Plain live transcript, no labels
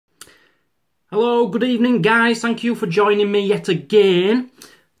Hello, good evening guys, thank you for joining me yet again.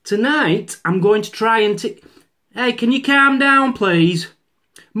 Tonight I'm going to try and Hey, can you calm down please?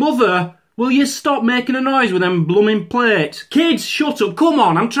 Mother, will you stop making a noise with them blooming plates? Kids, shut up, come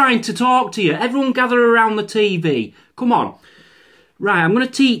on, I'm trying to talk to you. Everyone gather around the TV, come on. Right, I'm going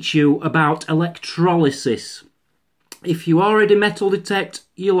to teach you about electrolysis. If you already metal detect,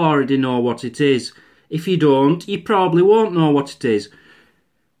 you'll already know what it is. If you don't, you probably won't know what it is.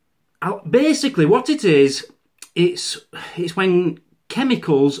 Basically, what it is, it's when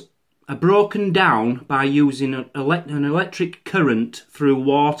chemicals are broken down by using an electric current through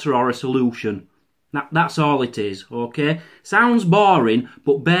water or a solution. That's all it is, okay? Sounds boring,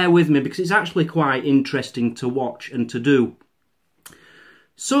 but bear with me because it's actually quite interesting to watch and to do.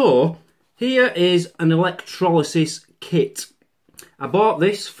 So, here is an electrolysis kit. I bought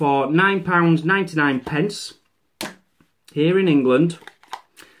this for £9.99 here in England.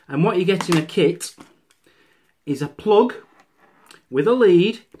 And what you get in a kit is a plug with a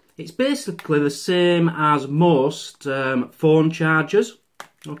lead. It's basically the same as most phone chargers,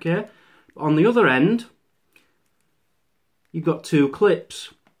 okay? On the other end, you've got two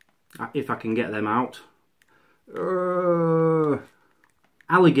clips, if I can get them out.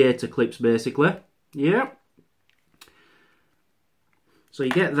 Alligator clips, basically, yeah. So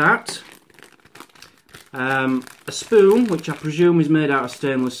you get that. A spoon, which I presume is made out of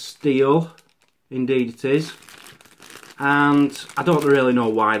stainless steel. Indeed it is. And I don't really know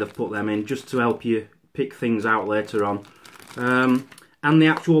why they've put them in, just to help you pick things out later on. And the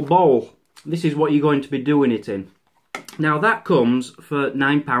actual bowl. This is what you're going to be doing it in. Now that comes for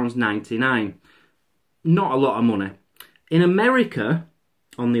 £9.99. Not a lot of money. In America,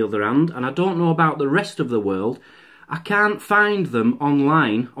 on the other hand, and I don't know about the rest of the world, I can't find them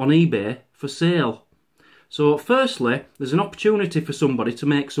online on eBay for sale. So firstly, there's an opportunity for somebody to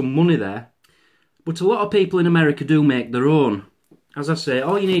make some money there. But a lot of people in America do make their own. As I say,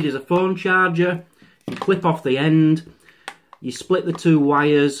 all you need is a phone charger, you clip off the end, you split the two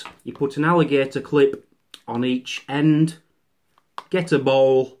wires, you put an alligator clip on each end, get a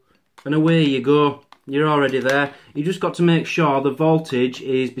bowl, and away you go. You're already there. You just got to make sure the voltage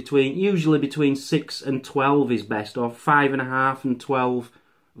is usually between 6 and 12 is best, or 5.5 and 12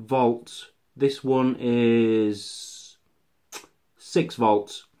 volts. This one is 6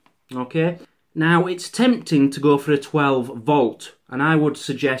 volts, okay? Now, it's tempting to go for a 12 volt, and I would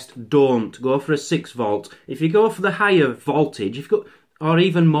suggest don't. Go for a 6 volt. If you go for the higher voltage, or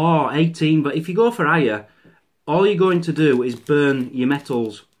even more, 18, but if you go for higher, all you're going to do is burn your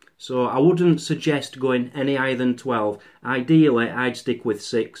metals. So I wouldn't suggest going any higher than 12. Ideally, I'd stick with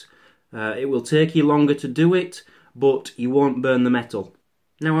 6. It will take you longer to do it, but you won't burn the metal.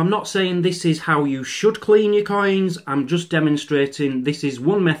 Now, I'm not saying this is how you should clean your coins, I'm just demonstrating this is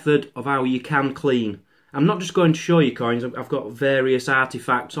one method of how you can clean. I'm not just going to show you coins, I've got various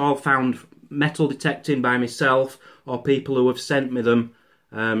artefacts, all found metal detecting by myself or people who have sent me them,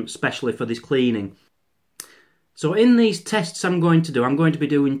 especially for this cleaning. So in these tests I'm going to be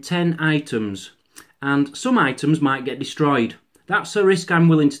doing 10 items, and some items might get destroyed. That's a risk I'm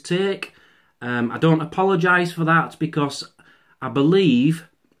willing to take. I don't apologise for that because I believe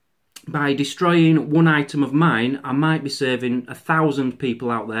by destroying one item of mine, I might be saving 1,000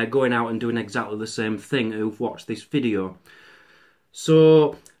 people out there going out and doing exactly the same thing who've watched this video.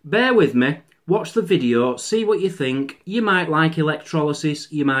 So bear with me, watch the video, see what you think. You might like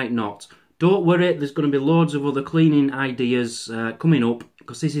electrolysis, you might not. Don't worry, there's going to be loads of other cleaning ideas coming up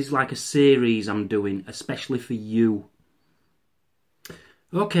because this is like a series I'm doing, especially for you.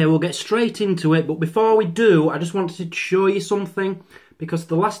 Okay, we'll get straight into it, but before we do, I just wanted to show you something, because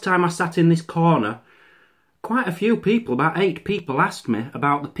the last time I sat in this corner, quite a few people, about 8 people, asked me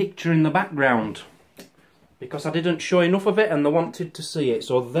about the picture in the background, because I didn't show enough of it and they wanted to see it.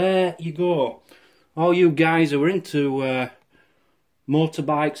 So there you go. All you guys who are into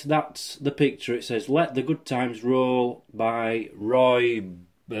motorbikes, that's the picture. It says, "Let the Good Times Roll" by Roy...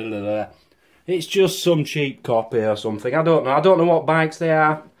 Blah, blah, blah. It's just some cheap copy or something. I don't know what bikes they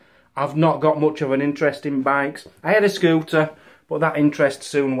are. I've not got much of an interest in bikes. I had a scooter, but that interest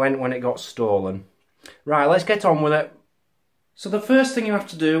soon went when it got stolen. Right, let's get on with it. So the first thing you have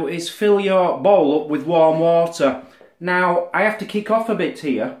to do is fill your bowl up with warm water. Now, I have to kick off a bit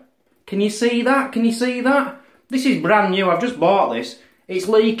here. Can you see that? Can you see that? This is brand new. I've just bought this. It's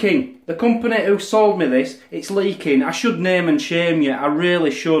leaking. The company who sold me this, it's leaking. I should name and shame you. I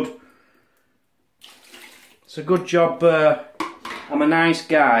really should. It's a good job I'm a nice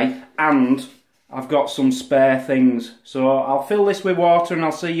guy and I've got some spare things. So I'll fill this with water and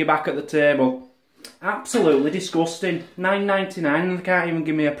I'll see you back at the table. Absolutely disgusting. £9.99 and they can't even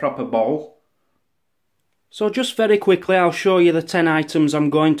give me a proper bowl. So just very quickly I'll show you the 10 items I'm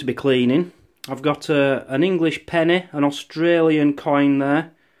going to be cleaning. I've got an English penny, an Australian coin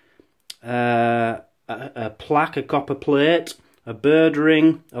there, a plaque, a copper plate, a bird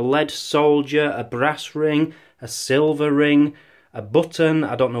ring, a lead soldier, a brass ring, a silver ring, a button,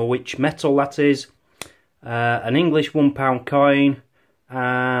 I don't know which metal that is, an English £1 coin,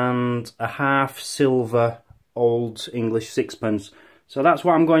 and a half silver old English sixpence. So that's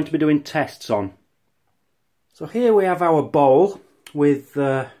what I'm going to be doing tests on. So here we have our bowl with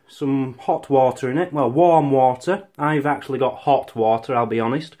some hot water in it, well, warm water. I've actually got hot water, I'll be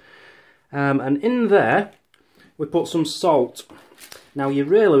honest. And in there we put some salt. Now you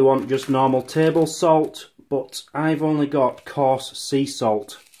really want just normal table salt, but I've only got coarse sea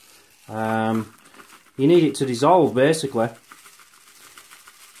salt. You need it to dissolve basically.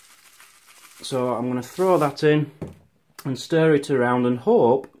 So I'm going to throw that in and stir it around and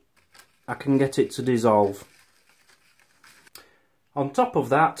hope I can get it to dissolve. On top of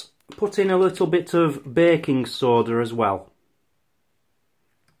that, put in a little bit of baking soda as well.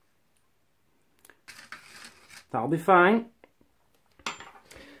 That'll be fine.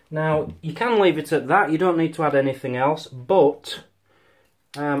 Now, you can leave it at that, you don't need to add anything else, but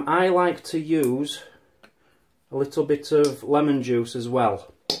I like to use a little bit of lemon juice as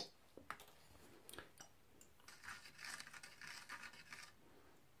well.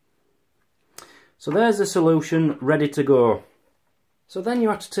 So there's the solution ready to go. So then you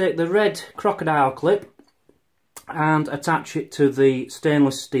have to take the red crocodile clip and attach it to the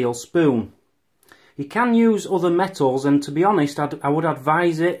stainless steel spoon. You can use other metals, and to be honest I would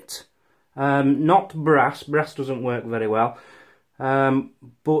advise it not brass. Brass doesn't work very well,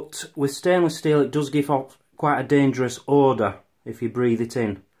 but with stainless steel it does give off quite a dangerous odour if you breathe it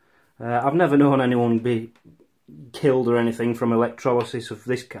in. I've never known anyone be killed or anything from electrolysis of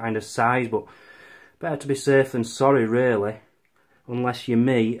this kind of size, but better to be safe than sorry really, unless you're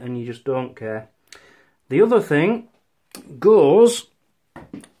me and you just don't care. The other thing goes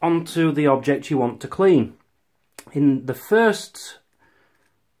onto the object you want to clean. In the first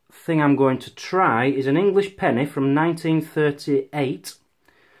thing I'm going to try is an English penny from 1938,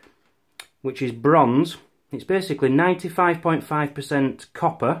 which is bronze. It's basically 95.5%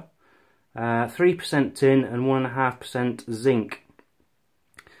 copper, 3% tin and 1.5% zinc.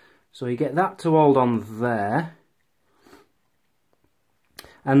 So you get that to hold on there.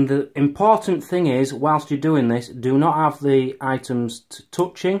 And the important thing is, whilst you're doing this, do not have the items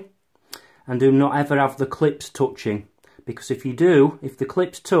touching, and do not ever have the clips touching, because if you do, if the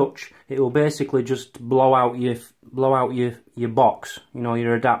clips touch, it will basically just blow out your box, you know,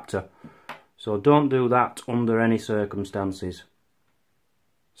 your adapter. So don't do that under any circumstances.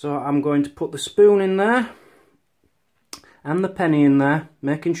 So I'm going to put the spoon in there and the penny in there,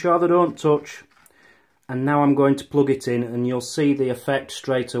 making sure they don't touch. And now I'm going to plug it in and you'll see the effect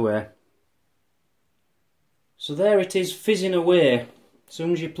straight away. So there it is, fizzing away. As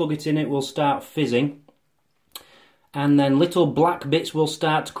soon as you plug it in it will start fizzing. And then little black bits will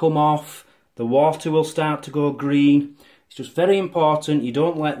start to come off. The water will start to go green. It's just very important you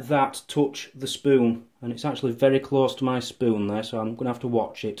don't let that touch the spoon. And it's actually very close to my spoon there, so I'm going to have to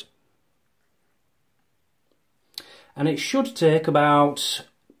watch it. And it should take about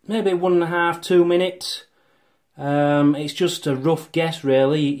maybe 1.5 to 2 minutes. It's just a rough guess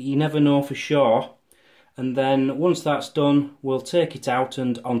really, you never know for sure. And then once that's done, we'll take it out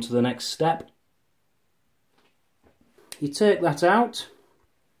and on to the next step. You take that out,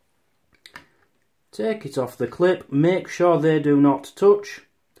 take it off the clip, make sure they do not touch.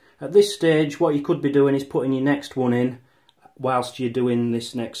 At this stage what you could be doing is putting your next one in whilst you're doing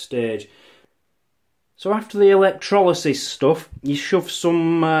this next stage. So after the electrolysis stuff, you shove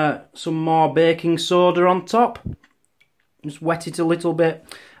some more baking soda on top. Just wet it a little bit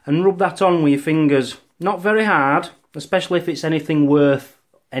and rub that on with your fingers. Not very hard, especially if it's anything worth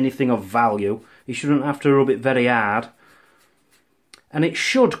anything of value. You shouldn't have to rub it very hard. And it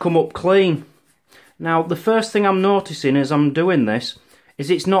should come up clean. Now the first thing I'm noticing as I'm doing this is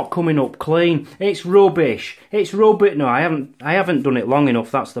it's not coming up clean. It's rubbish. It's rubbish. No, I haven't done it long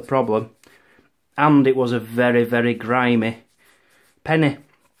enough, that's the problem. And it was a very, very grimy penny.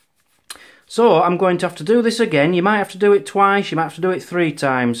 So I'm going to have to do this again. You might have to do it twice, you might have to do it 3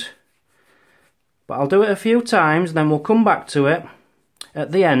 times. But I'll do it a few times, then we'll come back to it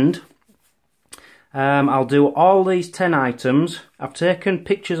at the end. I'll do all these 10 items. I've taken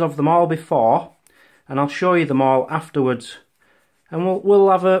pictures of them all before, and I'll show you them all afterwards. And we'll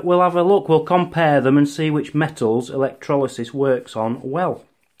have a look, we'll compare them and see which metals electrolysis works on well,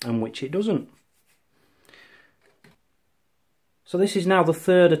 and which it doesn't. So this is now the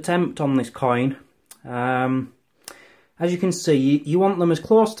 3rd attempt on this coin. As you can see, you want them as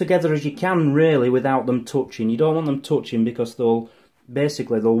close together as you can, really, without them touching. You don't want them touching because they'll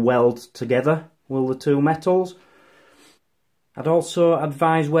weld together, will the two metals. I'd also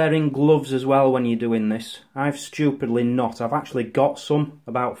advise wearing gloves as well when you're doing this. I've stupidly not. I've actually got some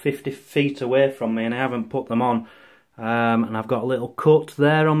about 50 feet away from me and I haven't put them on. And I've got a little cut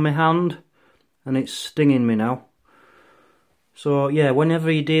there on my hand and it's stinging me now. So yeah,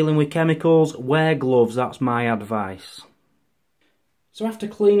 whenever you're dealing with chemicals, wear gloves, that's my advice. So after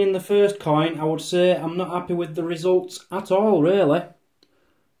cleaning the first coin, I would say I'm not happy with the results at all, really.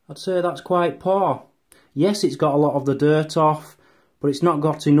 I'd say that's quite poor. Yes, it's got a lot of the dirt off, but it's not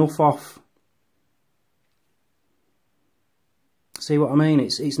got enough off. See what I mean?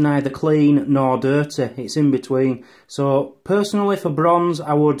 It's neither clean nor dirty. It's in between. So personally, for bronze,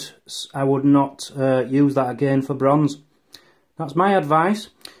 I would not use that again for bronze. That's my advice.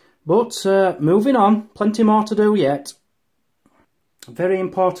 But moving on, plenty more to do yet. Very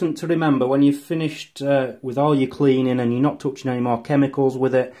important to remember when you've finished with all your cleaning and you're not touching any more chemicals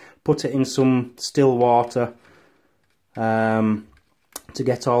with it, put it in some still water to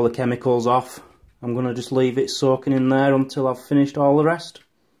get all the chemicals off. I'm going to just leave it soaking in there until I've finished all the rest.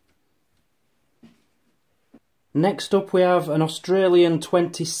 Next up we have an Australian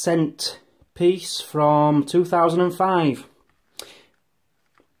 20-cent piece from 2005.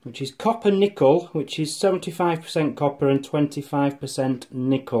 Which is copper nickel, which is 75% copper and 25%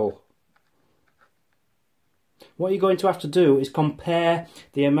 nickel. What you're going to have to do is compare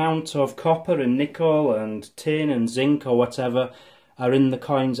the amount of copper and nickel and tin and zinc or whatever are in the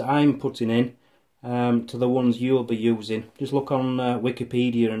coins I'm putting in to the ones you'll be using. Just look on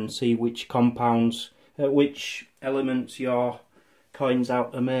Wikipedia and see which compounds, which elements your coins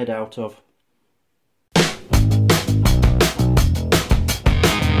are made out of.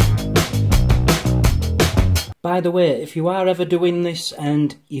 By the way, if you are ever doing this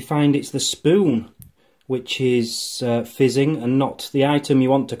and you find it's the spoon which is fizzing and not the item you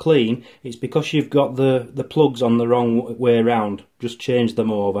want to clean, it's because you've got the plugs on the wrong way around. Just change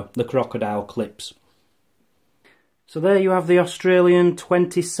them over, the crocodile clips. So there you have the Australian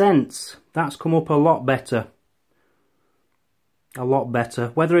 20 cents. That's come up a lot better. A lot better.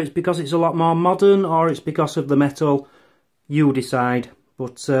 Whether it's because it's a lot more modern or it's because of the metal, you decide.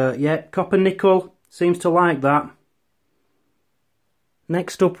 But yeah, copper nickel. Seems to like that.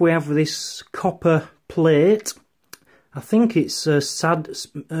 Next up we have this copper plate. I think it's a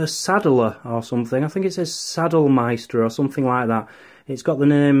Saddler or something. I think it says Saddlemeister or something like that. It's got the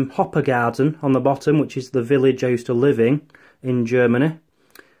name Hoppergarten on the bottom, which is the village I used to live in Germany.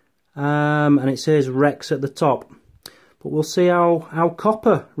 And it says Rex at the top. But we'll see how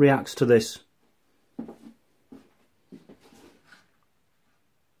copper reacts to this.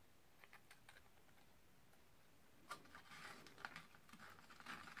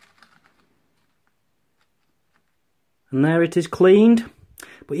 And there it is cleaned,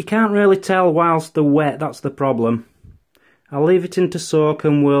 but you can't really tell whilst they're wet, that's the problem. I'll leave it in to soak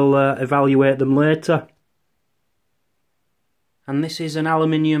and we'll evaluate them later. And this is an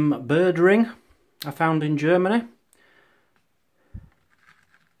aluminium bird ring I found in Germany.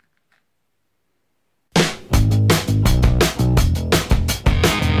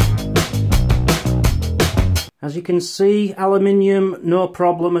 As you can see, aluminium, no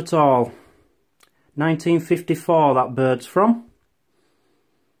problem at all. 1954 that bird's from.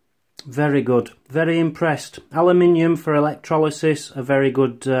 Very good, very impressed. Aluminium for electrolysis, a very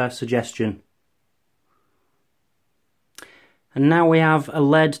good suggestion. And now we have a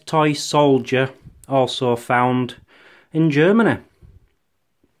lead toy soldier, also found in Germany.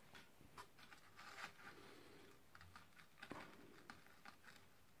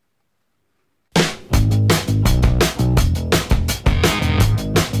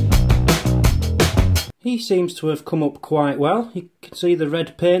 He seems to have come up quite well. You can see the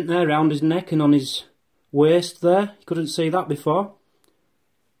red paint there around his neck and on his waist there. You couldn't see that before.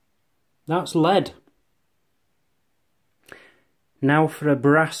 That's lead. Now for a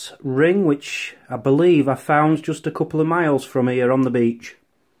brass ring, which I believe I found just a couple of miles from here on the beach.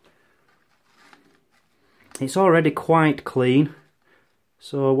 It's already quite clean,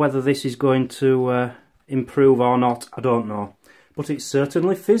 so whether this is going to improve or not, I don't know. But it's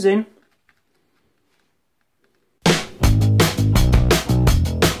certainly fizzing.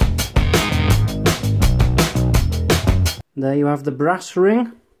 There you have the brass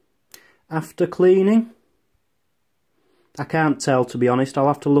ring after cleaning. I can't tell, to be honest. I'll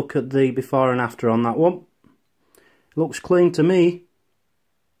have to look at the before and after on that one. Looks clean to me.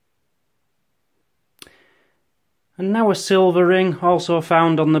 And now a silver ring, also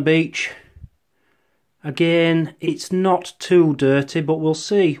found on the beach. Again, it's not too dirty, but we'll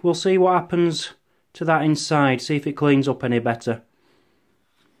see. We'll see what happens to that inside, see if it cleans up any better.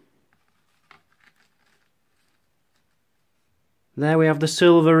 There we have the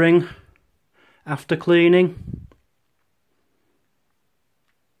silver ring after cleaning.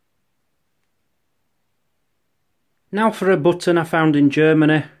 Now for a button I found in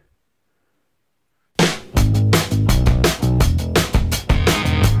Germany.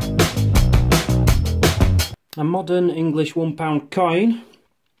 A modern English £1 coin,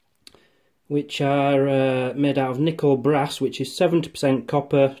 which are made out of nickel brass, which is 70%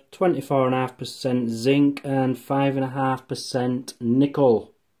 copper, 24.5% zinc and 5.5%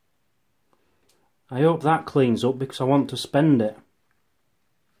 nickel. I hope that cleans up because I want to spend it.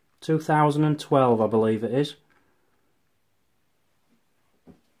 2012 I believe it is.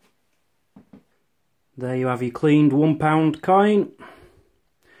 There you have your cleaned £1 coin.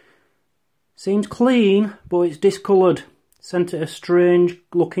 Seems clean, but it's discoloured. Sent it a strange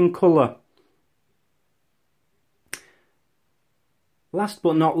looking colour. Last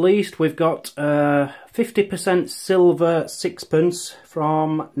but not least, we've got 50% silver sixpence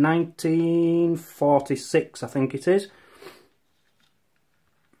from 1946, I think it is.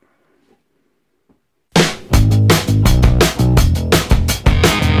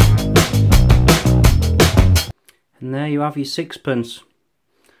 And there you have your sixpence.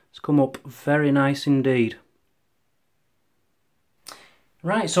 It's come up very nice indeed.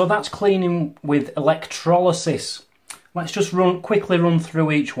 Right, so that's cleaning with electrolysis. Let's just quickly run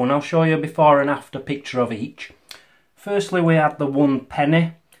through each one. I'll show you a before and after picture of each. Firstly, we had the 1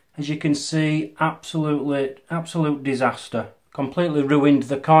 penny. As you can see, absolute disaster. Completely ruined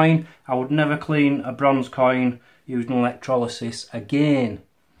the coin. I would never clean a bronze coin using electrolysis again.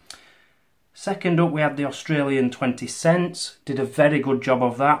 Second up, we had the Australian 20 cents. Did a very good job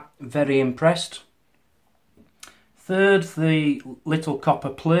of that. Very impressed. Third, the little copper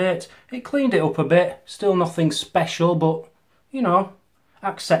plate. It cleaned it up a bit. Still nothing special, but, you know,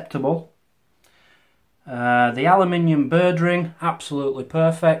 acceptable. The aluminium bird ring, absolutely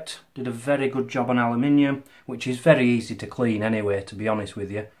perfect. Did a very good job on aluminium, which is very easy to clean anyway, to be honest with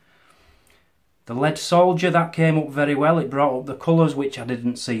you. The lead soldier, that came up very well. It brought up the colours, which I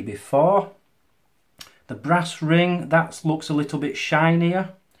didn't see before. The brass ring, that looks a little bit shinier.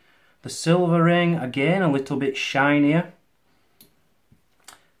 The silver ring, again, a little bit shinier.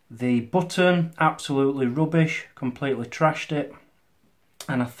 The button, absolutely rubbish, completely trashed it.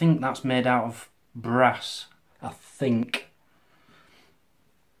 And I think that's made out of brass, I think.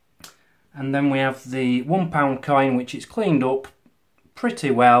 And then we have the £1 coin, which is cleaned up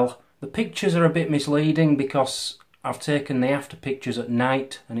pretty well. The pictures are a bit misleading because I've taken the after pictures at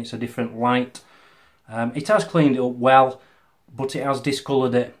night and it's a different light. It has cleaned it up well, but it has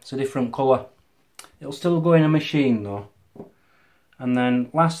discoloured it. It's a different colour. It'll still go in a machine though. And then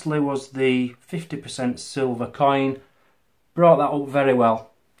lastly was the 50% silver coin. Brought that up very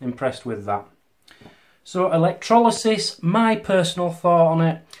well. Impressed with that. So electrolysis, my personal thought on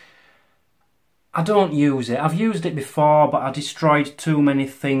it, I don't use it. I've used it before, but I destroyed too many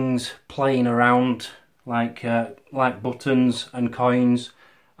things playing around, like buttons and coins.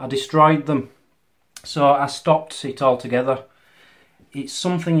 I destroyed them. So I stopped it altogether. It's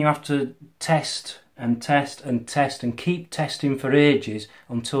something you have to test and test and test and keep testing for ages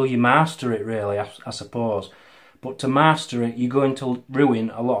until you master it, really, I suppose. But to master it, you're going to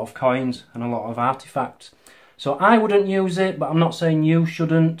ruin a lot of coins and a lot of artifacts. So I wouldn't use it, but I'm not saying you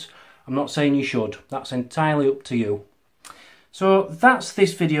shouldn't. I'm not saying you should. That's entirely up to you. So that's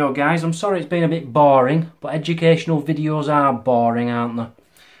this video, guys. I'm sorry it's been a bit boring, but educational videos are boring, aren't they?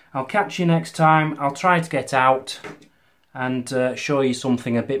 I'll catch you next time. I'll try to get out and show you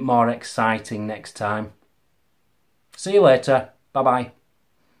something a bit more exciting next time. See you later. Bye-bye.